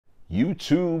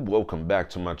YouTube, welcome back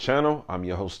to my channel. I'm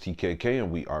your host TKK and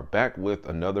we are back with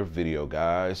another video,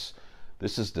 guys.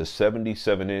 This is the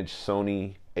 77-inch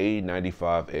Sony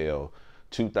A95L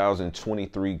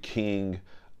 2023 king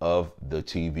of the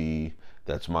TV.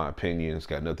 That's my opinion. It's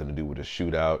got nothing to do with a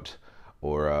shootout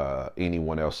or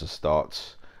anyone else's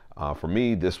thoughts. For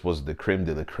me, this was the creme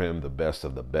de la creme, the best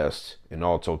of the best in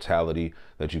all totality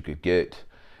that you could get.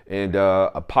 And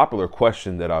a popular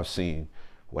question that I've seen: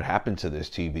 what happened to this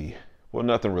TV? Well,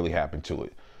 nothing really happened to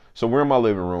it. So we're in my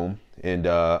living room, and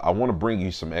I want to bring you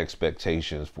some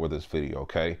expectations for this video,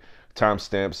 okay?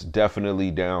 Timestamps definitely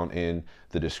down in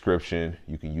the description.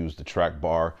 You can use the track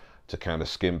bar to kind of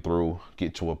skim through,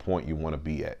 get to a point you want to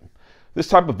be at. This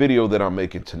type of video that I'm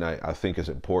making tonight, I think is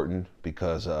important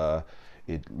because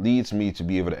it leads me to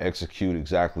be able to execute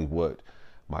exactly what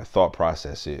my thought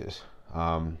process is.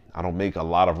 I don't make a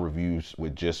lot of reviews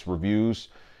with just reviews.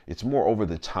 It's more over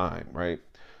the time, right?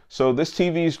 So this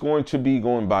TV is going to be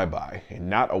going bye-bye and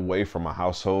not away from my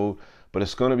household, but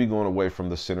it's going to be going away from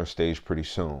the center stage pretty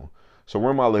soon. So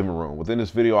we're in my living room. Within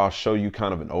this video, I'll show you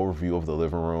kind of an overview of the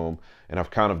living room, and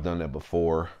I've kind of done that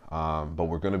before, but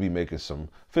we're going to be making some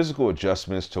physical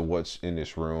adjustments to what's in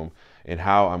this room and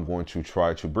how I'm going to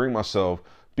try to bring myself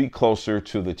be closer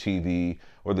to the TV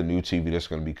or the new TV that's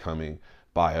going to be coming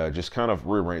by just kind of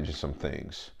rearranging some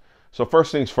things. So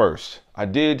first things first, I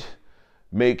did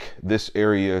make this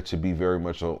area to be very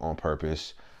much on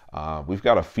purpose. We've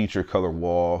got a feature color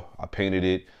wall. I painted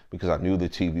it because I knew the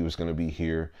TV was going to be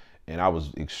here, and I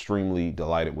was extremely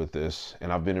delighted with this,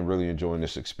 and I've been really enjoying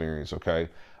this experience, okay?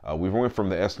 We went from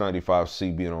the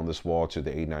S95C being on this wall to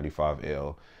the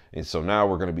A95L, and so now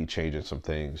we're going to be changing some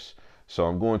things. So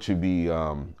I'm going to be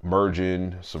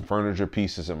merging some furniture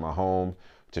pieces in my home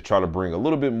to try to bring a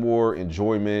little bit more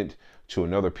enjoyment to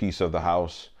another piece of the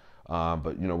house.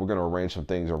 But you know, we're going to arrange some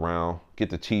things around, get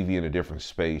the TV in a different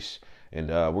space, and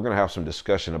we're going to have some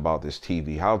discussion about this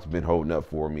TV, how it's been holding up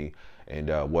for me, and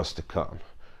what's to come.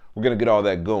 We're going to get all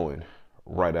that going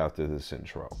right after this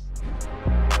intro.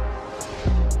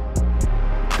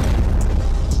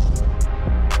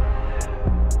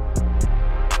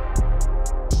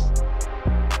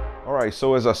 All right,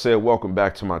 so as I said, welcome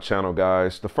back to my channel,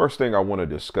 guys. The first thing I want to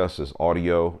discuss is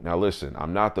audio. Now listen,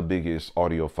 I'm not the biggest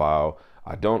audiophile.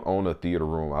 I don't own a theater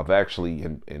room. I've actually,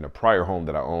 in a prior home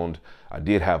that I owned, I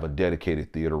did have a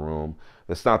dedicated theater room.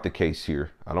 That's not the case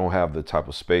here. I don't have the type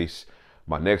of space.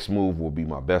 My next move will be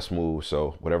my best move.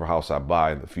 So whatever house I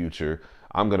buy in the future,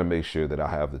 I'm going to make sure that I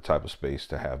have the type of space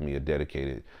to have me a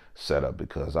dedicated setup,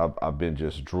 because I've been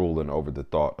just drooling over the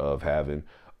thought of having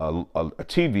a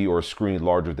TV or a screen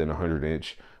larger than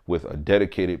 100-inch with a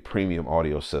dedicated premium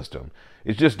audio system.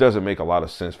 It just doesn't make a lot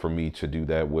of sense for me to do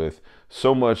that with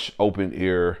so much open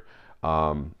air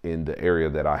in the area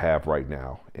that I have right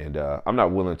now. And I'm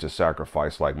not willing to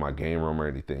sacrifice like my game room or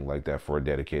anything like that for a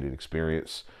dedicated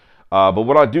experience. But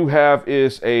what I do have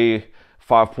is a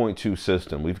 5.2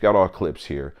 system. We've got our clips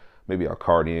here. Maybe I'll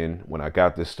card in when I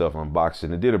got this stuff unboxed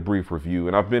and did a brief review,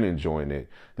 and I've been enjoying it.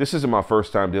 This isn't my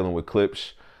first time dealing with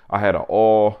clips. I had an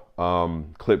all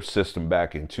clip system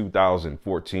back in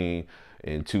 2014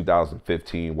 and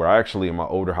 2015, where I actually, in my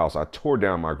older house, I tore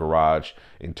down my garage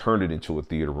and turned it into a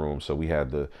theater room. So we had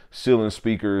the ceiling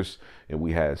speakers, and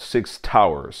we had 6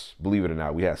 towers. Believe it or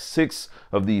not, we had 6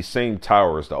 of these same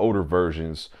towers, the older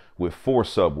versions, with 4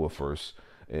 subwoofers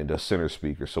and a center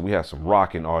speaker. So we had some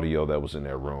rocking audio that was in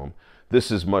that room.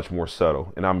 This is much more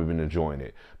subtle, and I've been enjoying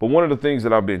it. But one of the things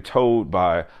that I've been told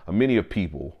by many of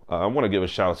people, I want to give a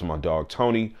shout out to my dog,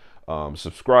 Tony,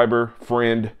 subscriber,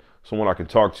 friend, someone I can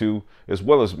talk to, as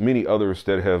well as many others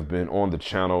that have been on the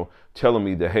channel telling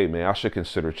me that, hey man, I should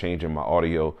consider changing my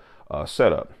audio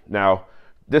setup. Now,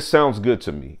 this sounds good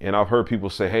to me, and I've heard people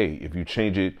say, hey, if you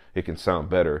change it, it can sound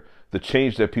better. The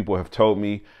change that people have told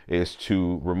me is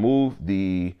to remove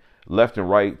the left and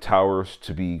right towers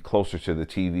to be closer to the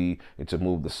TV and to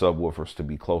move the subwoofers to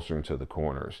be closer into the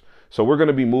corners. So we're going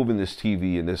to be moving this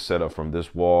TV in this setup from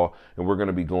this wall, and we're going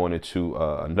to be going into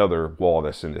another wall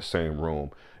that's in the same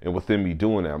room. And within me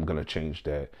doing that, I'm going to change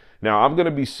that. Now I'm going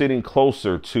to be sitting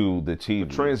closer to the TV.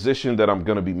 The transition that I'm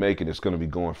going to be making is going to be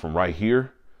going from right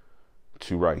here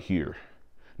to right here.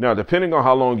 Now, depending on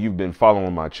how long you've been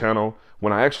following my channel,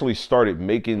 when I actually started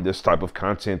making this type of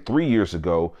content 3 years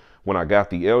ago, when I got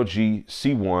the LG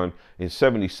C1 in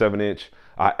 77-inch,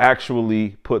 I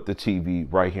actually put the TV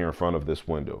right here in front of this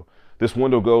window. This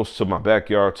window goes to my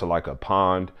backyard, to like a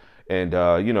pond, and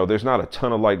you know, there's not a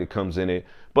ton of light that comes in it,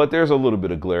 but there's a little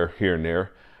bit of glare here and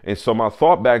there. And so my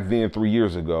thought back then 3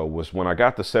 years ago was when I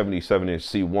got the 77-inch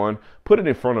C1, put it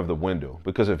in front of the window,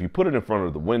 because if you put it in front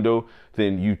of the window,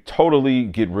 then you totally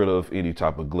get rid of any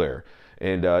type of glare.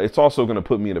 And it's also going to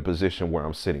put me in a position where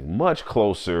I'm sitting much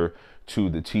closer to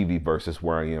the TV versus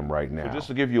where I am right now. So just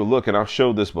to give you a look, and I've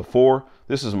showed this before,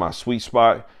 this is my sweet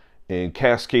spot, and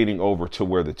cascading over to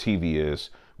where the TV is,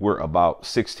 we're about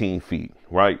 16 feet,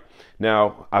 right?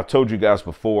 Now, I've told you guys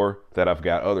before that I've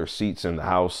got other seats in the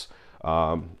house,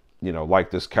 you know, like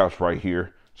this couch right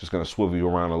here, just gonna swivel you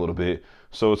around a little bit.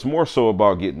 So it's more so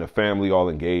about getting the family all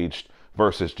engaged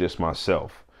versus just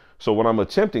myself. So what I'm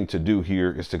attempting to do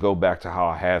here is to go back to how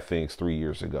I had things 3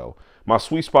 years ago. My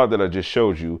sweet spot that I just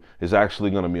showed you is actually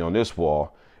gonna be on this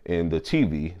wall, and the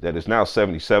TV that is now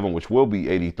 77, which will be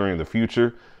 83 in the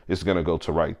future, is gonna go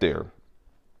to right there.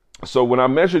 So when I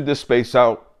measured this space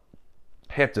out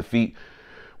head to feet,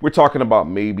 we're talking about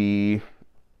maybe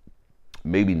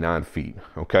 9 feet,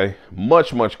 okay?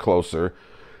 Much closer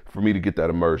for me to get that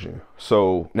immersion.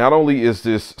 So not only is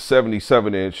this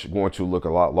 77-inch going to look a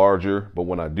lot larger, but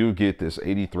when I do get this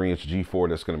 83-inch G4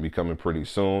 that's going to be coming pretty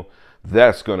soon,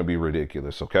 that's going to be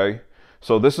ridiculous, okay?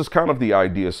 So this is kind of the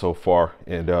idea so far.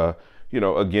 And, you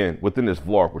know, again, within this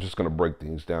vlog, we're just going to break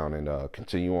things down and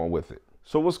continue on with it.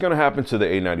 So what's going to happen to the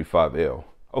A95L?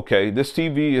 Okay, this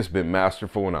TV has been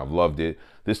masterful and I've loved it.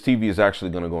 This TV is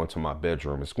actually going to go into my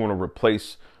bedroom. It's going to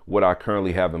replace what I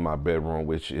currently have in my bedroom,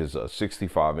 which is a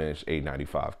 65-inch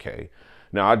A95K.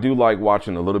 Now, I do like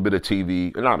watching a little bit of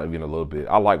TV, not even a little bit.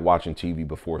 I like watching TV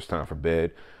before it's time for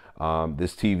bed.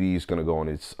 This TV is going to go on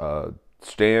its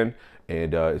stand,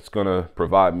 and it's going to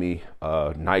provide me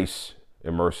a nice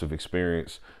immersive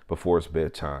experience before it's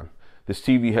bedtime. This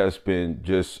TV has been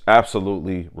just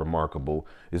absolutely remarkable.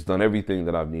 It's done everything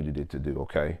that I've needed it to do,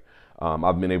 okay?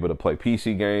 I've been able to play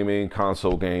PC gaming,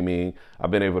 console gaming. I've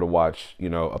been able to watch, you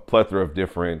know, a plethora of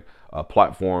different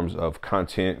platforms of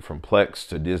content, from Plex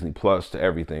to Disney Plus to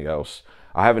everything else.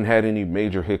 I haven't had any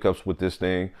major hiccups with this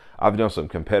thing. I've done some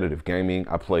competitive gaming.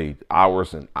 I played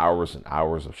hours and hours and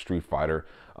hours of Street Fighter.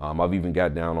 I've even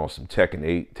got down on some Tekken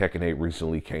 8. Tekken 8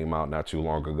 recently came out not too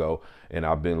long ago, and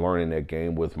I've been learning that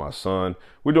game with my son.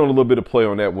 We're doing a little bit of play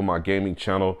on that with my gaming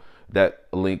channel. That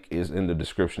link is in the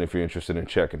description if you're interested in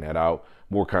checking that out.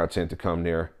 More content to come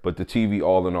there. But the TV,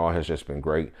 all in all, has just been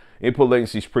great. Input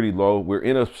latency is pretty low. We're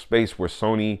in a space where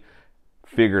Sony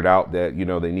figured out that, you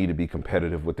know, they need to be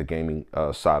competitive with the gaming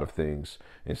side of things.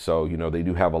 And so, you know, they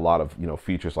do have a lot of, you know,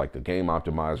 features like the game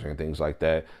optimizer and things like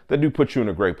that do put you in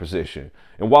a great position.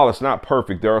 And while it's not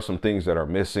perfect, there are some things that are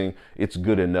missing. It's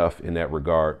good enough in that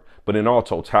regard. But in all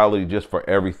totality, just for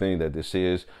everything that this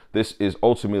is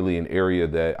ultimately an area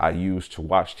that I use to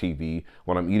watch TV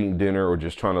when I'm eating dinner or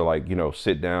just trying to, like, you know,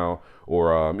 sit down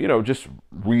or, you know, just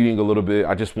reading a little bit.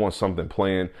 I just want something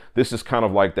playing. This is kind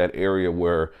of like that area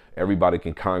where everybody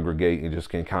can congregate and just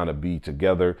can kind of be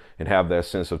together and have that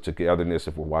sense of togetherness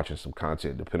if we're watching some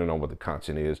content, depending on what the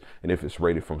content is and if it's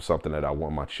rated from something that I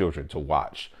want my children to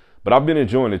watch. But I've been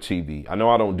enjoying the TV. I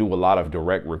know I don't do a lot of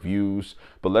direct reviews,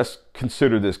 but let's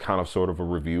consider this kind of sort of a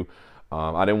review.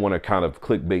 I didn't want to kind of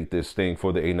clickbait this thing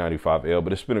for the A95L,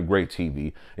 but it's been a great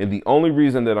TV. And the only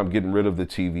reason that I'm getting rid of the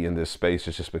TV in this space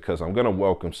is just because I'm going to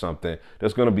welcome something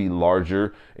that's going to be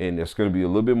larger and it's going to be a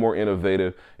little bit more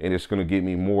innovative, and it's going to give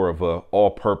me more of a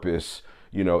all-purpose,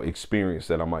 you know, experience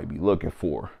that I might be looking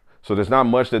for. So there's not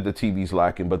much that the TV's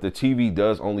lacking, but the TV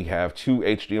does only have 2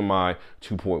 HDMI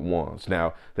 2.1s.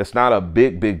 Now, that's not a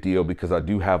big deal because I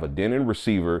do have a Denon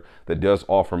receiver that does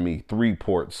offer me 3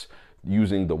 ports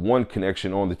using the one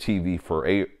connection on the TV for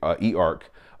eARC.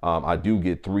 I do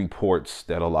get 3 ports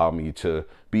that allow me to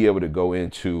be able to go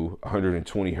into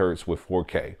 120 hertz with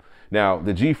 4K. Now,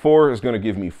 the G4 is going to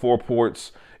give me 4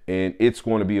 ports, and it's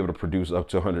going to be able to produce up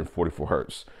to 144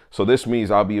 hertz. So this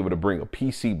means I'll be able to bring a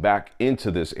PC back into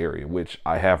this area, which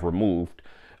I have removed.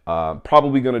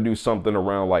 Probably going to do something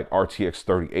around like RTX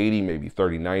 3080, maybe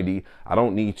 3090. I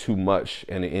don't need too much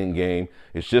in the end game.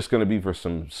 It's just going to be for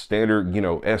some standard, you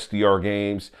know, SDR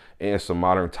games and some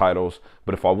modern titles.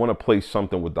 But if I want to play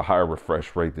something with the higher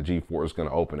refresh rate, the G4 is going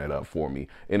to open that up for me.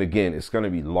 And again, it's going to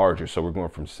be larger. So we're going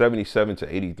from 77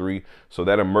 to 83. So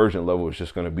that immersion level is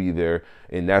just going to be there.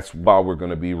 And that's why we're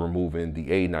going to be removing the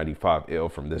A95L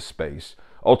from this space.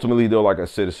 Ultimately, though, like I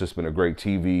said, it's just been a great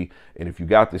TV. And if you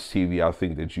got this TV, I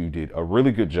think that you did a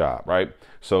really good job, right?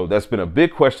 So that's been a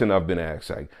big question I've been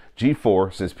asked. Like,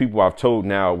 G4, since people I've told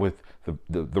now with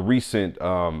the recent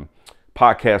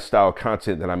podcast style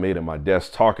content that I made at my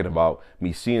desk talking about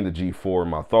me seeing the G4 and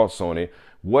my thoughts on it,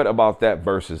 what about that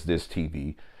versus this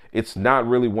TV? it's not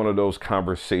really one of those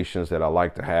conversations that I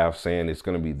like to have saying it's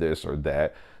going to be this or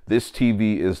that. This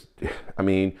TV is, I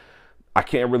mean, I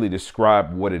can't really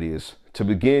describe what it is. To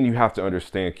begin, you have to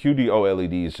understand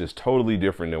QD-OLED is just totally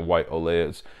different than white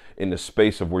OLEDs in the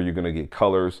space of where you're going to get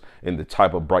colors and the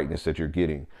type of brightness that you're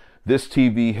getting. This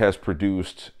TV has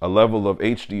produced a level of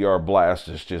HDR blast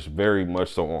that's just very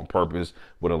much so on purpose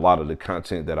with a lot of the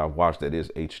content that I've watched that is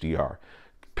HDR.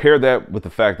 Pair that with the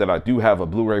fact that I do have a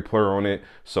Blu-ray player on it,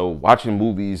 so watching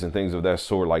movies and things of that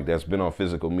sort, like that's been on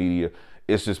physical media,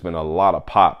 it's just been a lot of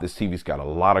pop. This TV's got a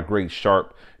lot of great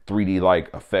sharp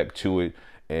 3D-like effect to it.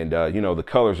 And, you know, the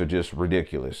colors are just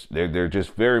ridiculous. They're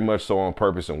just very much so on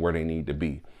purpose and where they need to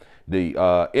be. The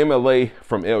MLA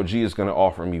from LG is going to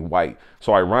offer me white.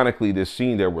 So ironically, this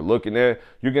scene that we're looking at,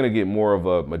 you're going to get more of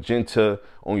a magenta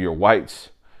on your whites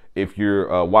if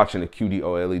you're watching the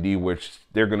QD-OLED, which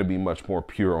they're going to be much more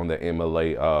pure on the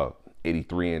MLA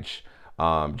 83-inch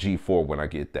G4 when I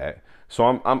get that. So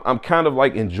I'm kind of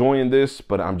like enjoying this,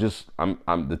 but I'm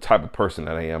the type of person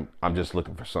that I am. I'm just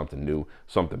looking for something new,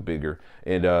 something bigger.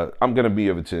 And I'm going to be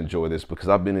able to enjoy this because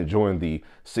I've been enjoying the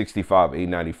 65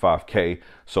 A95K.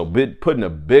 So putting a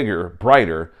bigger,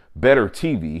 brighter, better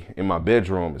TV in my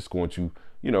bedroom is going to,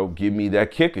 you know, give me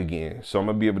that kick again. So I'm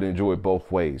going to be able to enjoy it both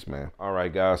ways, man. All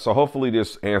right, guys. So hopefully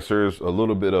this answers a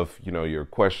little bit of, you know, your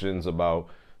questions about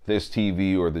this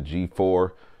TV or the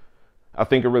G4. I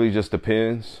think it really just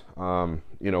depends,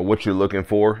 you know, what you're looking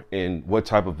for and what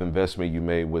type of investment you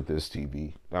made with this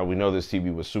TV. Now, we know this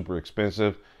TV was super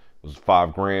expensive. It was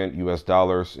 $5 grand US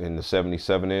dollars in the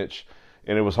 77-inch,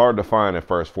 and it was hard to find at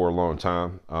first for a long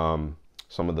time.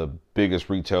 Some of the biggest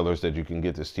retailers that you can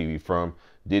get this TV from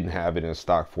didn't have it in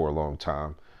stock for a long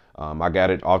time. I got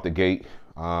it off the gate,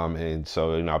 and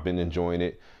so, you know, I've been enjoying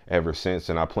it ever since,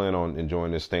 and I plan on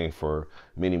enjoying this thing for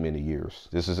many, many years.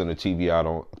 This isn't a TV I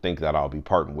don't think that I'll be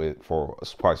parting with for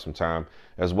quite some time,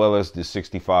 as well as the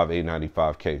 65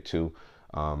 A95K too.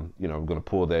 You know, I'm going to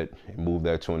pull that and move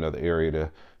that to another area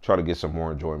to try to get some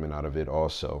more enjoyment out of it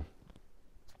also.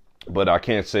 But I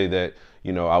can't say that,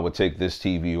 you know, I would take this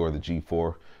TV or the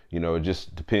G4. You know, it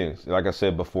just depends. Like I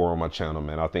said before on my channel,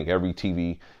 man, I think every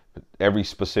TV, every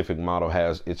specific model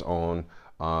has its own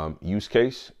use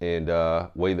case and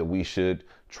way that we should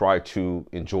try to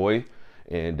enjoy.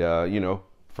 And you know,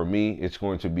 for me, it's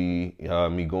going to be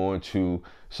me going to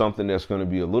something that's going to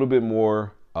be a little bit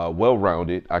more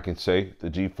well-rounded, I can say, the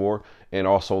G4, and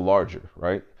also larger,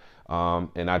 right?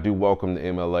 And I do welcome the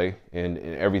MLA and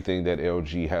everything that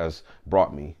LG has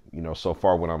brought me, you know, so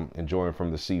far. What I'm enjoying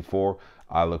from the C4,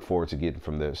 I look forward to getting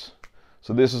from this.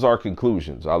 So this is our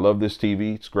conclusions. I love this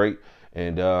TV. It's great.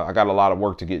 And I got a lot of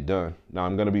work to get done. Now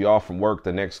I'm going to be off from work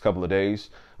the next couple of days.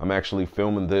 I'm actually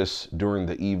filming this during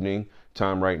the evening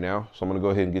time right now. So I'm going to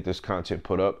go ahead and get this content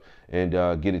put up and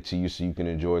get it to you so you can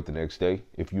enjoy it the next day.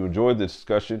 If you enjoyed the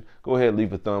discussion, go ahead and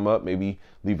leave a thumb up, maybe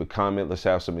leave a comment. Let's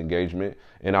have some engagement.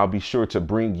 And I'll be sure to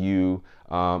bring you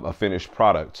a finished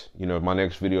product. You know, my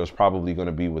next video is probably going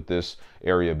to be with this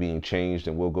area being changed,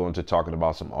 and we'll go into talking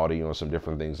about some audio and some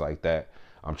different things like that.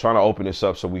 I'm trying to open this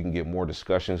up so we can get more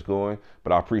discussions going,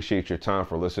 but I appreciate your time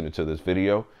for listening to this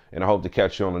video, and I hope to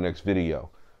catch you on the next video.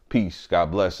 Peace,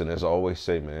 God bless, and as I always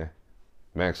say, man,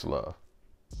 max love.